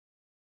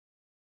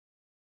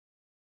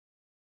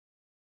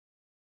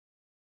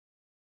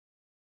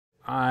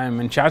I'm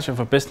in charge of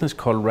a business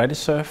called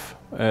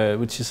RadiSurf,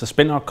 which is a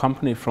spin-out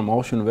company from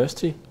Aarhus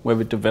University, where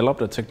we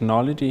developed a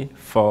technology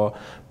for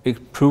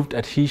improved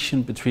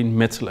adhesion between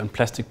metal and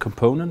plastic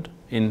component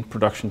in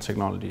production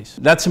technologies.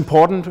 That's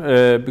important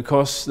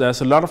because there's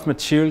a lot of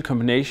material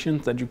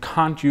combinations that you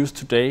can't use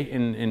today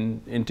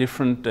in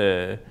different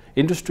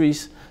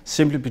industries,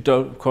 simply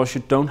because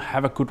you don't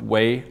have a good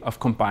way of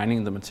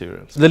combining the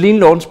materials. The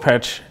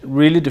LeanLaunchPad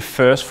really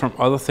differs from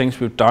other things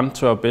we've done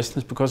to our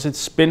business because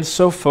it's been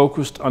so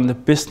focused on the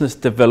business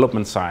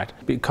development side.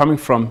 Coming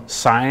from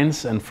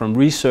science and from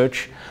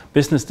research,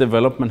 business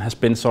development has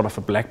been sort of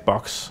a black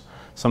box.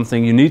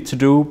 Something you need to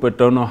do but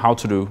don't know how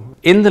to do.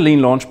 In the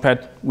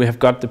LeanLaunchPad, we have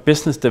got the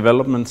business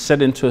development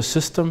set into a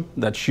system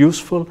that's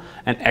useful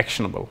and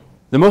actionable.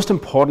 The most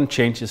important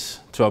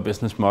changes to our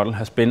business model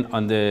has been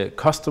on the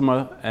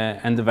customer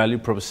and the value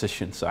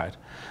proposition side.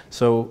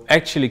 So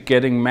actually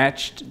getting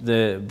matched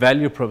the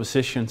value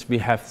propositions we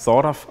have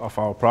thought of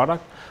our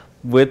product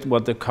with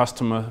what the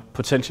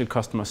potential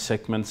customer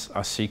segments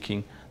are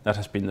seeking. That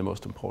has been the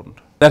most important.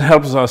 That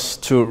helps us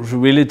to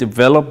really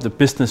develop the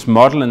business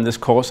model in this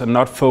course and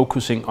not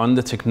focusing on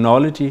the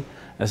technology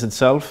as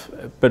itself,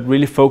 but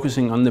really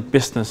focusing on the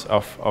business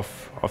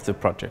of the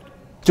project.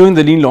 During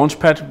the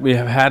LeanLaunchPad, we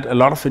have had a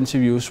lot of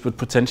interviews with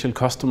potential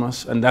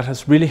customers, and that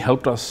has really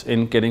helped us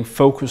in getting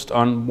focused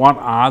on what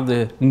are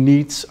the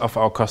needs of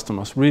our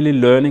customers, really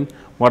learning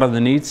what are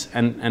the needs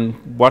and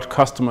what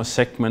customer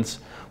segments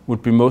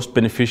would be most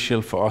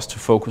beneficial for us to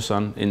focus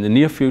on in the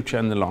near future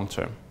and the long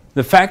term.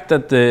 The fact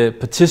that the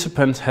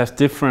participants have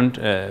different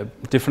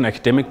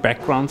academic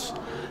backgrounds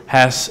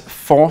has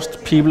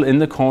forced people in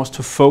the course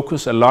to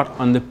focus a lot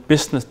on the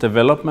business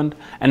development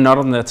and not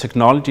on their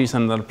technologies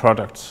and their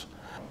products.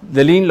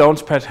 The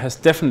LeanLaunchPad has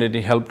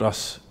definitely helped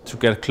us to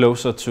get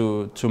closer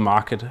to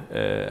market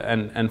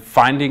and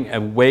finding a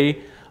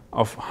way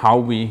of how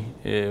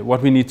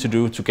what we need to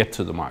do to get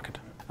to the market.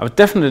 I would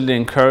definitely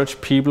encourage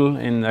people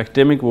in the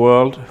academic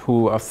world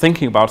who are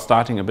thinking about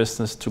starting a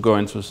business to go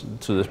into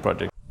this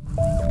project.